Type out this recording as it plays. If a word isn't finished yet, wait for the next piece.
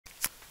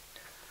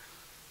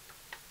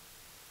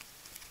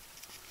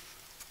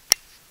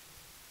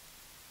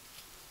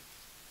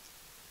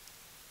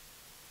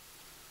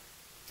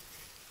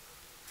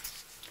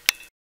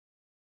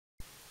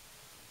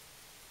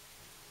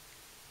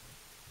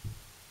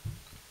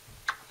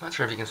not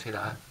sure if you can see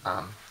that.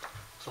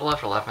 It's a little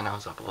after 11. I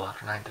was up a little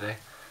after 9 today.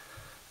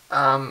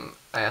 I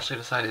actually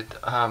decided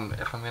if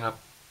I'm gonna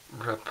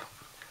rip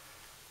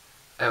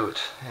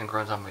out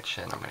ingrowns on my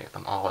chin, I'm gonna get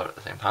them all out at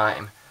the same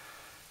time,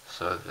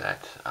 so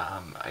that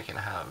I can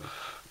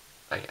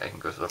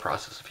go through the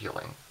process of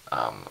healing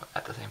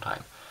at the same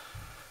time.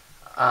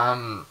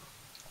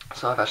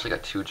 So I've actually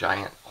got two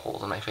giant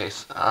holes in my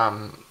face.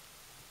 I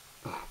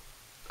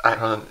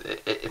don't know.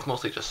 It's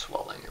mostly just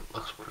swelling. It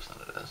looks worse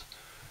than it is.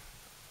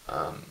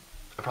 I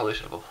probably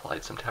should have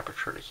applied some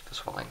temperature to keep the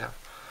swelling down.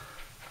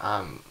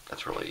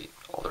 That's really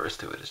all there is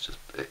to it.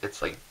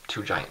 It's like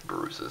two giant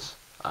bruises,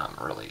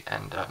 really,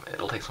 and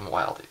it'll take a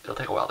while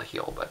to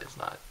heal, but it's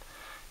not.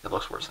 It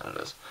looks worse than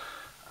it is.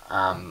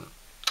 When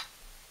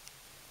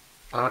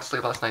I went to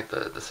sleep last night,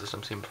 the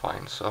system seemed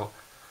fine, so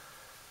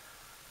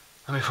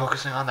I'll be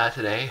focusing on that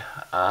today.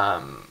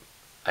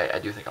 I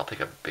do think I'll take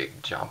a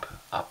big jump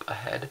up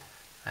ahead,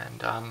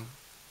 and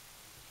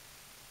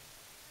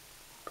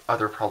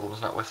other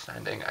problems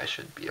notwithstanding, I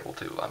should be able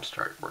to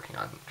start working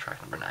on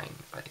track number 9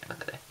 by the end of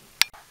the day.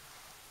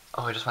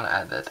 Oh, I just want to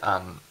add that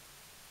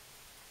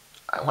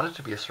I wanted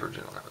to be a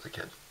surgeon when I was a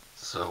kid,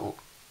 so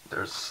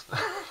there's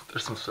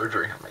there's some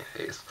surgery on my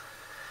face.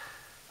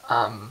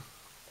 I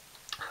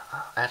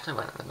actually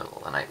went in the middle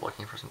of the night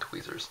looking for some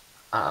tweezers.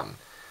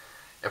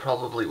 It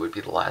probably would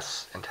be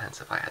less intense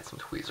if I had some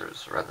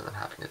tweezers rather than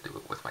having to do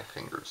it with my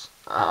fingers.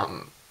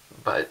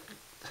 But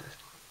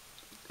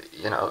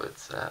you know,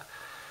 it's a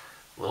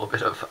little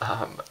bit of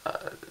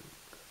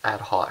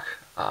ad hoc,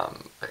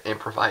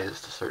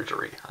 improvised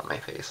surgery on my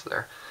face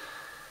there.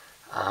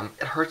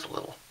 It hurts a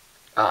little.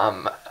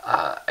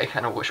 I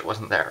kind of wish it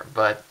wasn't there,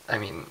 but I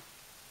mean,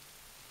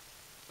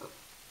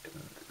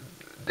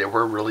 they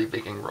were really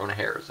big ingrown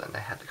hairs and they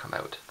had to come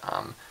out.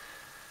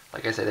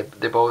 Like I said,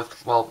 they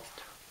both, well,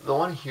 the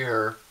one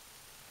here,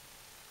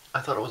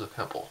 I thought it was a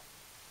pimple.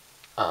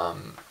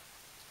 And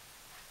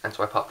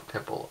so I popped the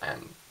pimple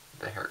and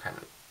the hair kind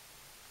of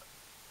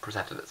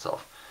presented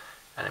itself.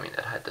 And I mean,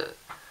 it had to,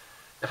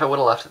 if I would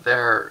have left it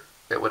there,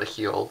 it would have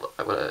healed.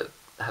 I would have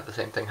had the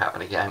same thing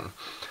happen again,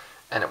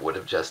 and it would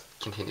have just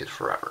continued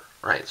forever,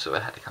 right? So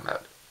it had to come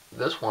out.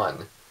 This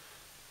one,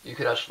 you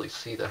could actually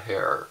see the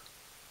hair,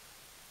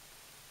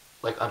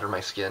 like under my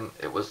skin.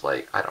 It was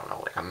like, I don't know,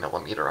 like a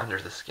millimeter under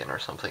the skin or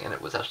something, and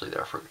it was actually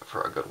there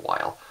for a good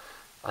while.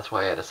 That's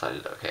why I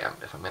decided, okay,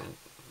 if I'm gonna,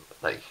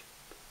 like,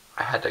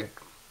 I had to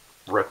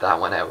rip that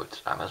one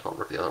out, I might as well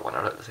rip the other one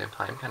out at the same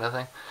time, kind of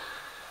thing.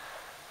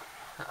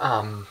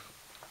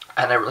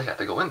 And I really had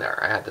to go in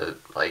there. I had to,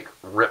 like,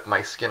 rip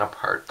my skin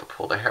apart to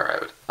pull the hair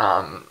out.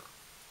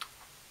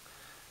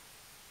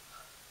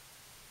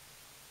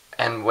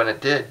 And when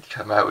it did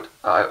come out,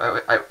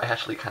 I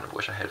actually kind of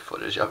wish I had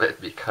footage of it,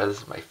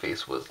 because my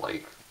face was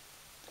like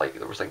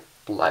there was like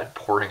blood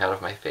pouring out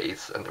of my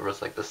face, and there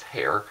was like this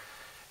hair,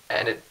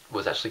 and it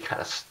was actually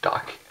kind of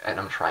stuck, and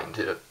I'm trying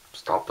to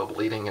stop the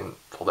bleeding and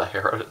pull the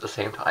hair out at the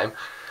same time.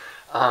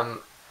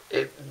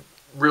 It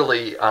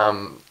really,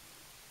 I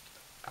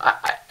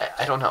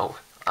don't know.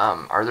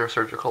 Are there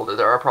surgical?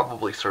 There are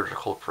probably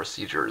surgical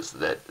procedures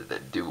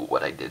that do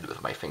what I did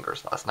with my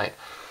fingers last night.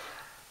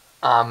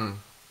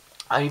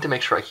 I need to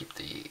make sure I keep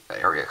the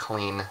area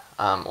clean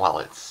while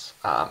it's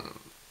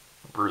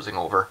bruising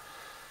over.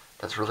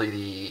 That's really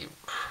the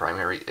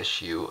primary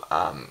issue.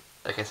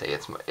 Like I say,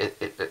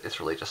 it's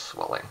really just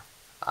swelling.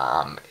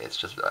 It's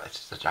just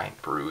a giant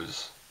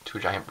bruise, two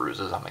giant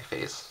bruises on my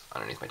face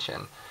underneath my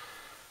chin.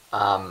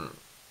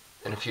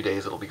 In a few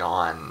days it'll be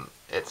gone.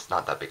 It's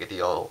not that big a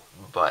deal,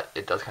 but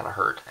it does kind of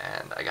hurt,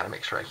 and I gotta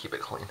make sure I keep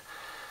it clean.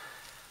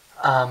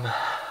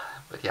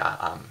 But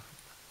yeah,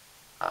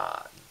 I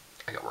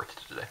got work to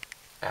do today,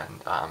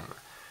 and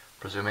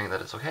presuming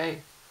that it's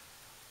okay,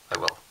 I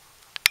will.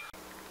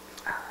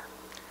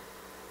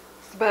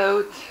 It's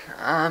about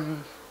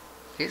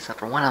geez,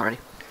 after 1 already.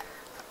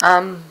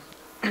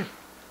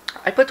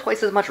 I put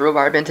twice as much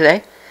rhubarb in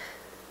today,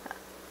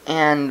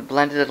 and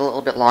blended it a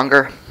little bit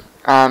longer.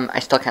 I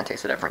still can't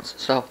taste the difference,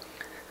 so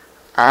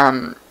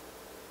I'm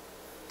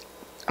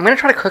gonna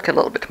try to cook it a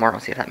little bit tomorrow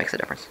and see if that makes a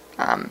difference.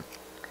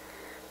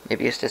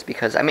 Maybe it's just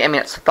because I mean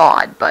it's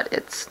thawed, but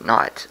it's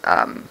not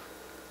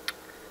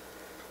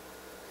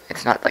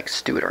like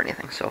stewed or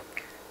anything. So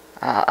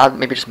I'll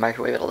maybe just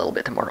microwave it a little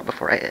bit tomorrow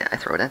before I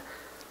throw it in,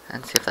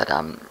 and see if that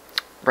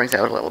brings it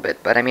out a little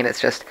bit. But I mean,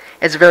 it's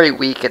very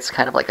weak. It's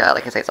kind of like I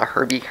say, it's a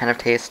herby kind of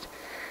taste.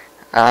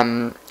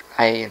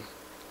 I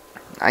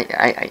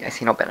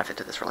see no benefit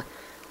to this, really.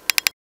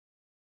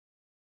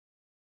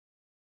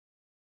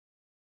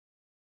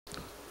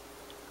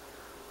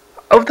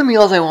 Of the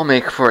meals I will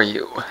make for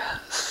you,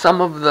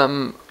 some of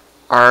them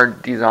are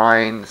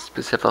designed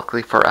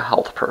specifically for a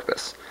health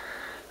purpose.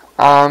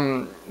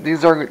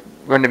 These are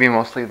going to be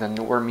mostly the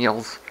newer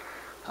meals.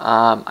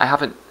 I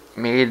haven't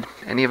made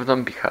any of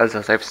them because,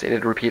 as I've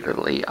stated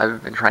repeatedly,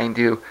 I've been trying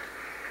to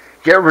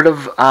get rid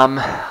of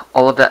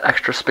all of that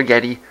extra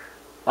spaghetti.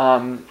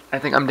 I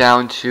think I'm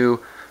down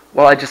to,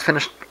 well, I just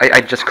finished, I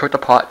just cooked a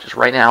pot just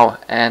right now,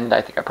 and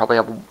I think I probably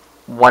have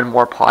one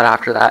more pot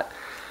after that.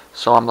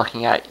 So I'm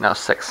looking at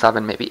 6,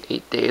 7, maybe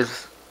 8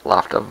 days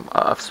left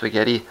of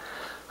spaghetti,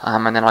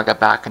 and then I'll get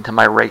back into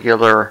my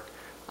regular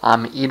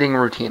eating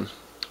routine.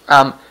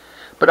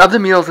 But of the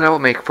meals that I will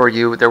make for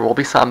you, there will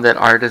be some that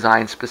are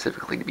designed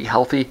specifically to be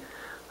healthy,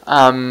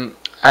 and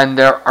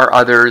there are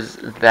others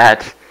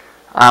that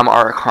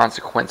are a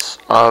consequence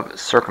of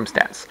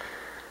circumstance.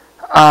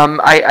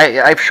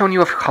 I've shown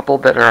you a couple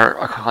that are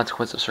a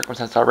consequence of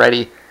circumstance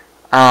already,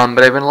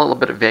 but I've been a little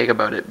bit vague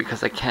about it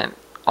because I can't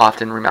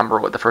often remember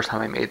what the first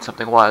time I made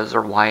something was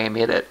or why I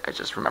made it. I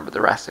just remember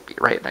the recipe,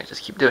 right? And I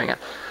just keep doing it.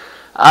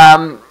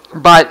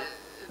 But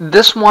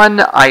this one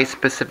I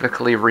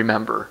specifically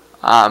remember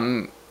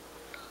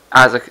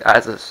as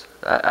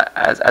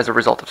a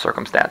result of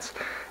circumstance.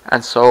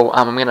 And so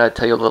I'm going to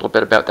tell you a little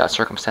bit about that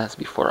circumstance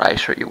before I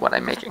show you what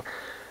I'm making.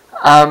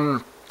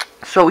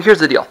 So here's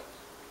the deal.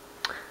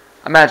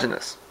 Imagine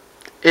this.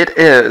 It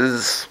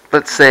is,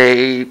 let's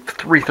say,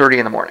 3:30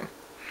 in the morning.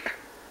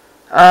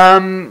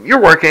 You're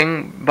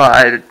working,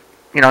 but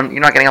you're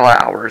not getting a lot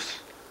of hours.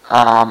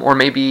 Or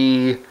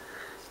maybe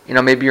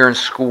you're in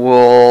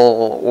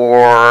school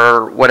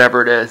or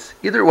whatever it is.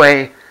 Either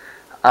way,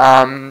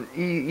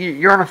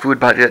 you're on a food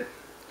budget.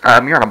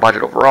 You're on a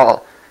budget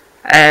overall,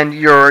 and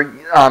you're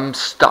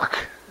stuck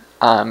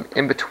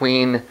in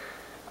between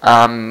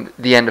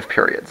the end of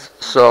periods.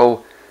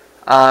 So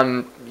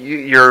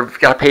you've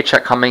got a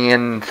paycheck coming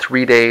in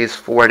 3 days,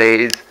 4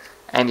 days,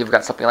 and you've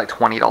got something like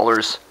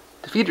 $20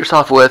 to feed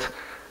yourself with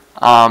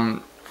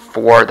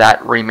for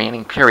that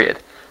remaining period.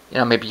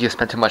 Maybe you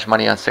spent too much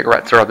money on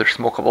cigarettes or other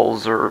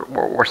smokables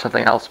or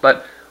something else,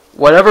 but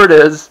whatever it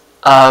is,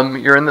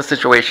 you're in the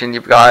situation.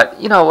 You've got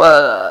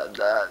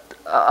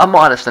a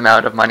modest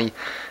amount of money,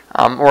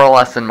 or a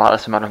less than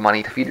modest amount of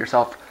money to feed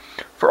yourself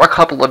for a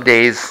couple of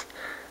days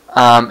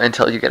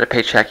until you get a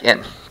paycheck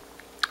in.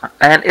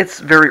 And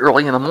it's very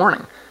early in the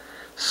morning,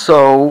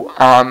 so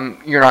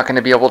you're not going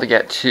to be able to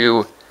get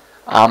to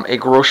a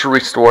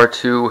grocery store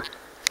to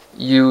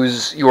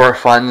use your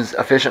funds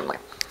efficiently.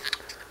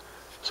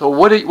 So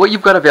what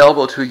you've got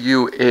available to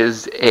you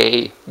is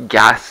a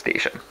gas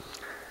station.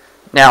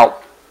 Now,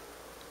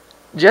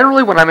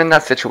 generally when I'm in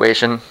that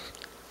situation,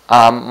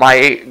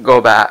 my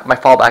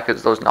fallback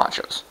is those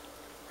nachos.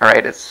 All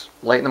right, it's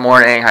late in the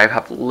morning.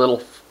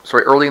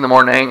 Early in the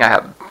morning. I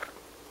have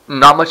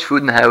not much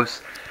food in the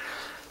house.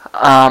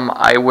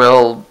 I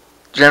will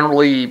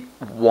generally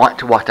want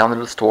to walk down to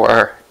the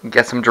store,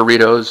 get some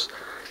Doritos,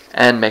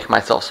 and make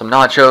myself some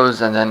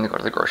nachos, and then go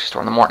to the grocery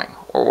store in the morning,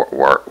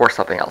 or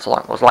something else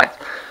along those lines.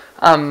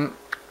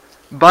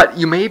 But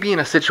you may be in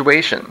a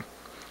situation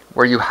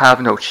where you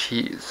have no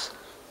cheese.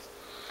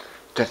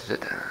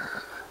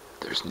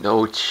 There's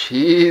no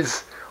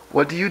cheese.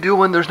 What do you do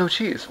when there's no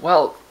cheese?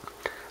 Well,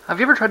 have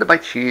you ever tried to buy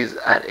cheese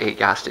at a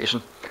gas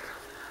station?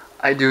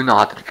 I do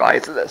not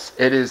advise this.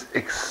 It is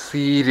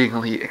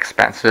exceedingly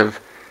expensive.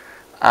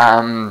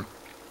 They're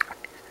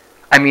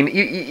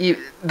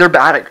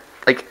bad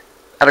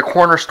at a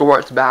corner store.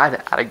 It's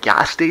bad at a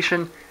gas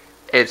station.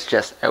 It's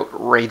just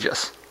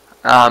outrageous.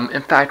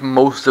 In fact,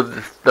 most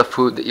of the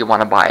food that you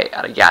want to buy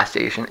at a gas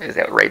station is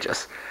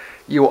outrageous.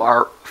 You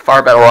are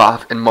far better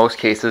off in most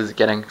cases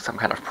getting some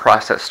kind of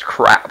processed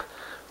crap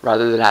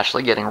rather than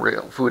actually getting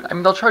real food.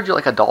 They'll charge you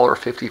like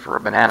 $1.50 for a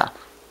banana.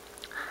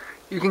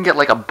 You can get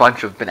like a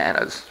bunch of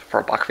bananas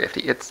for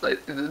 $1.50. It's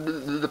like,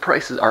 the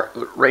prices are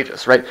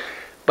outrageous, right?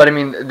 But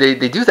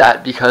they do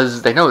that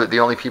because they know that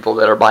the only people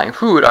that are buying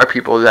food are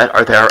people that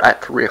are there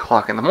at 3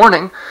 o'clock in the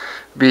morning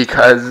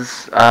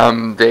because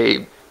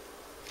they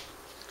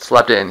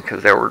slept in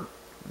because they were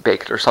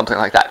baked or something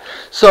like that.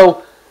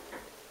 So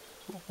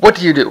what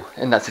do you do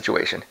in that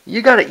situation?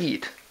 You gotta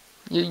eat.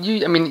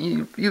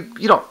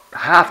 You don't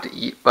have to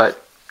eat,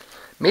 but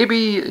maybe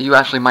you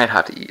actually might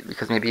have to eat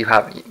because maybe you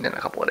haven't eaten in a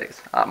couple of days,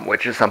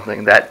 which is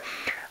something that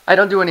I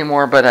don't do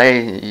anymore, but I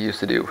used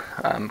to do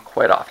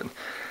quite often.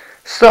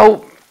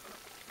 So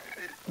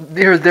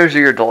there's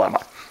your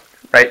dilemma,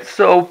 right?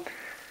 So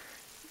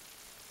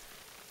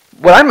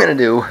what I'm going to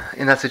do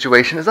in that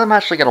situation is I'm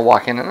actually going to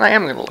walk in and I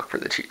am going to look for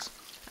the cheese,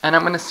 and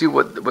I'm going to see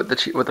what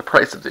the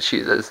price of the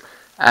cheese is,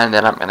 and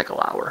then I'm going to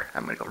glower.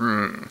 I'm going to go,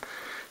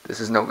 this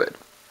is no good.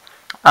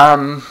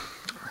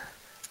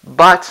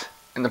 But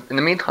in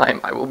the meantime,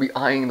 I will be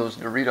eyeing those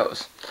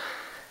Doritos,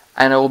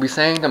 and I will be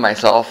saying to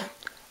myself,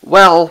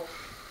 well,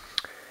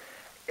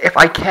 if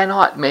I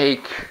cannot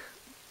make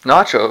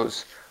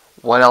nachos,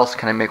 what else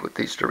can I make with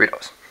these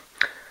Doritos?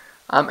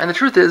 And the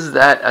truth is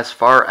that as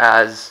far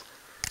as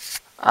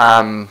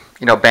bang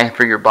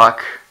for your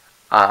buck,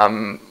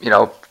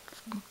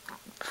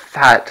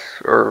 fat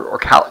or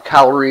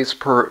calories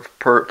per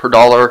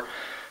dollar,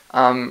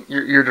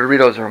 your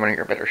Doritos are one of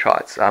your better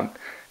shots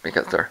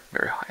because they're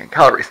very high in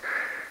calories.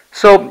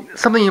 So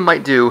something you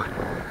might do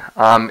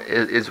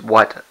is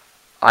what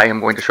I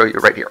am going to show you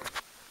right here.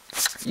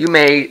 You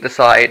may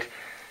decide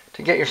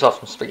to get yourself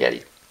some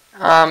spaghetti.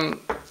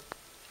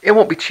 It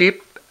won't be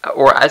cheap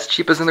or as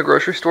cheap as in the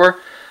grocery store,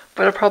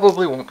 but it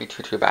probably won't be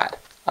too bad.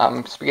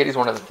 Spaghetti is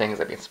one of the things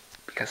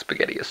because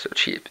spaghetti is so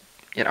cheap,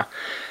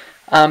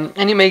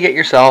 And you may get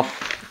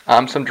yourself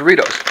some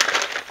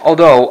Doritos.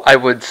 Although I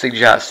would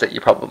suggest that you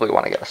probably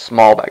want to get a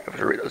small bag of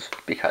Doritos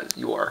because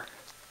you are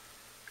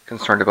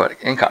concerned about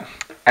income.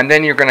 And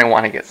then you're going to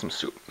want to get some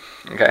soup.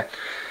 Okay,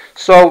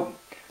 so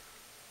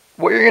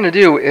what you're going to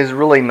do is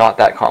really not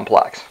that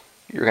complex.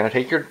 You're going to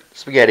take your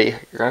spaghetti,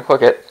 you're going to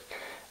cook it,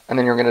 and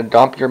then you're going to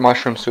dump your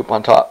mushroom soup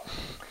on top,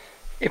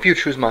 if you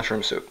choose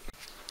mushroom soup.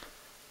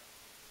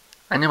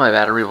 I knew my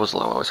battery was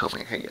low. I was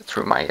hoping I could get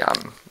through my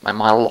my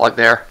monologue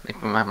there. Maybe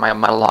my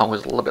monologue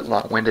was a little bit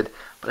long-winded,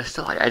 but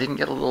I didn't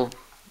get a little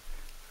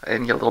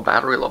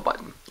battery low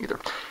button either.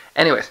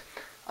 Anyways,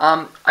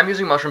 I'm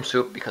using mushroom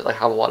soup because I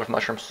have a lot of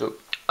mushroom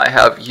soup. I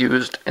have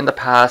used in the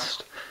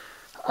past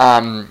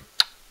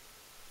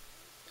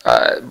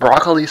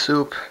broccoli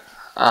soup,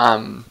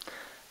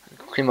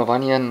 cream of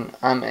onion,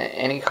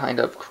 any kind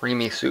of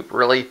creamy soup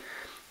really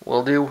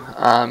will do.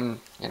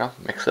 You know,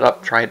 mix it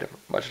up, try it a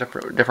bunch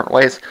of different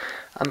ways.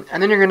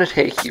 And then you're going to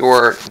take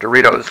your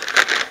Doritos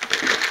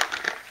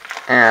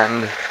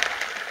and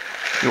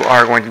you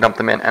are going to dump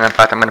them in. And in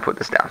fact, I'm going to put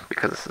this down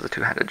because this is a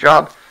two-handed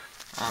job.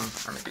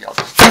 Or maybe I'll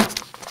just...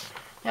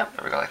 Yep,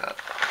 there we go, like that.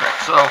 Okay,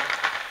 so,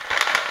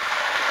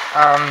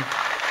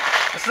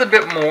 this is a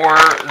bit more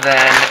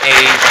than a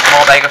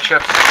small bag of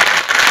chips.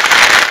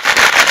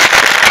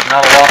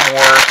 Not a lot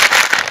more,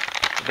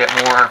 a bit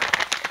more.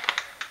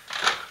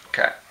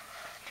 Okay.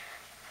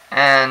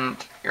 And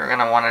you're going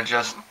to want to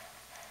just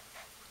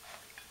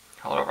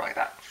hold it over like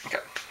that. Okay.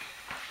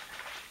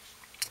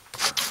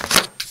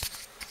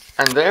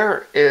 And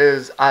there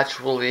is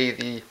actually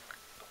the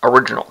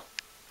original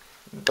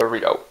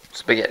Dorito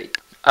spaghetti.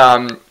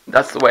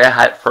 That's the way I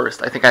had it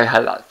first. I think I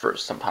had it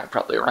first sometime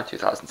probably around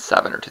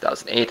 2007 or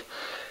 2008.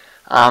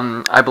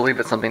 I believe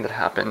it's something that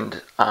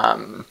happened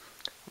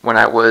when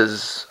I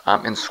was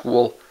in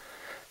school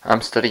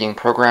studying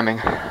programming,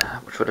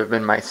 which would have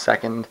been my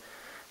second,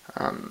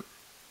 well,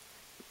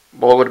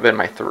 it would have been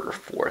my third or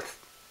fourth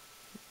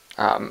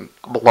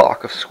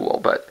block of school,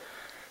 but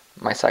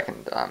my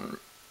second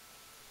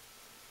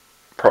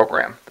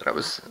program that I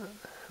was,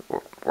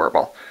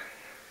 well,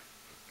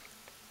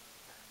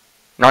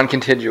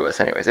 non-contiguous.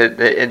 Anyways,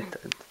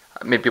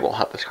 maybe we'll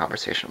have this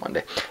conversation one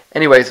day.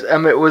 Anyways,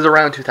 it was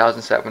around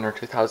 2007 or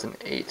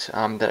 2008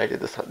 that I did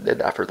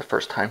that for the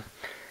first time,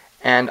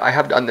 and I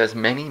have done this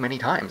many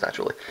times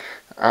actually,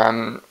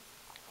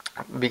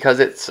 because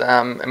it's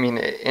I mean,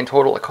 in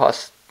total it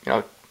costs, you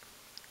know,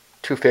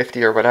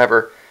 $2.50 or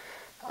whatever.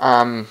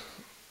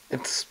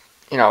 It's,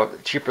 you know,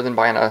 cheaper than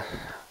buying a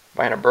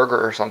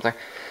burger or something,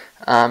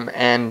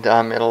 and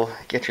it'll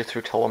get you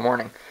through till the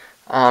morning.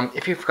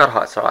 If you've got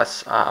hot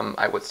sauce,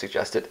 I would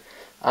suggest it.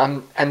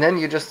 And then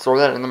you just throw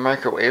that in the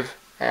microwave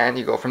and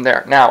you go from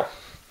there. Now,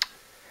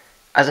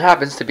 as it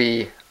happens to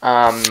be,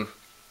 I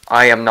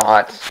am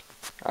not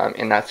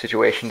in that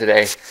situation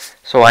today,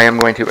 so I am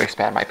going to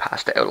expand my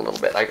pasta out a little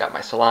bit. I got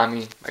my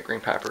salami, my green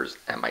peppers,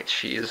 and my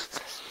cheese.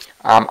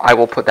 I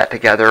will put that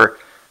together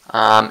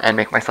and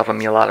make myself a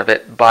meal out of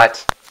it,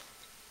 but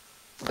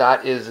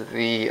that is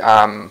the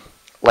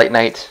late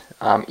night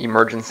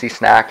emergency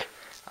snack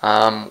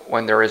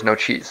when there is no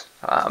cheese,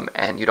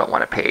 and you don't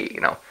want to pay,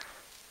 you know,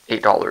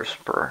 $8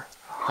 for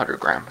 100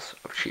 grams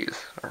of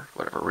cheese, or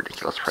whatever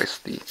ridiculous price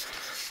the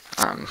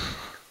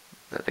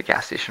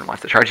gas station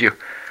wants to charge you.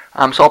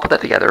 So I'll put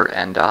that together,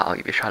 and I'll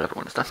give you a shot of it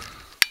when it's done.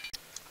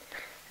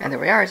 And there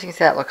we are. As you can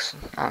see, that looks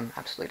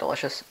absolutely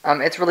delicious.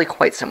 It's really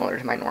quite similar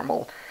to my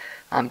normal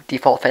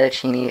default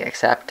fettuccine,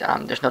 except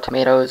there's no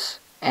tomatoes,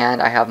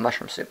 and I have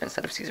mushroom soup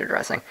instead of Caesar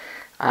dressing.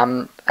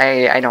 I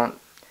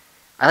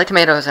like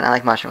tomatoes and I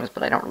like mushrooms,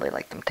 but I don't really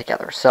like them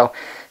together. So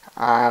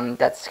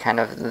that's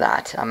kind of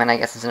that. And I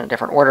guess it's in a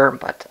different order,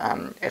 but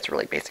it's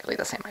really basically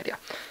the same idea.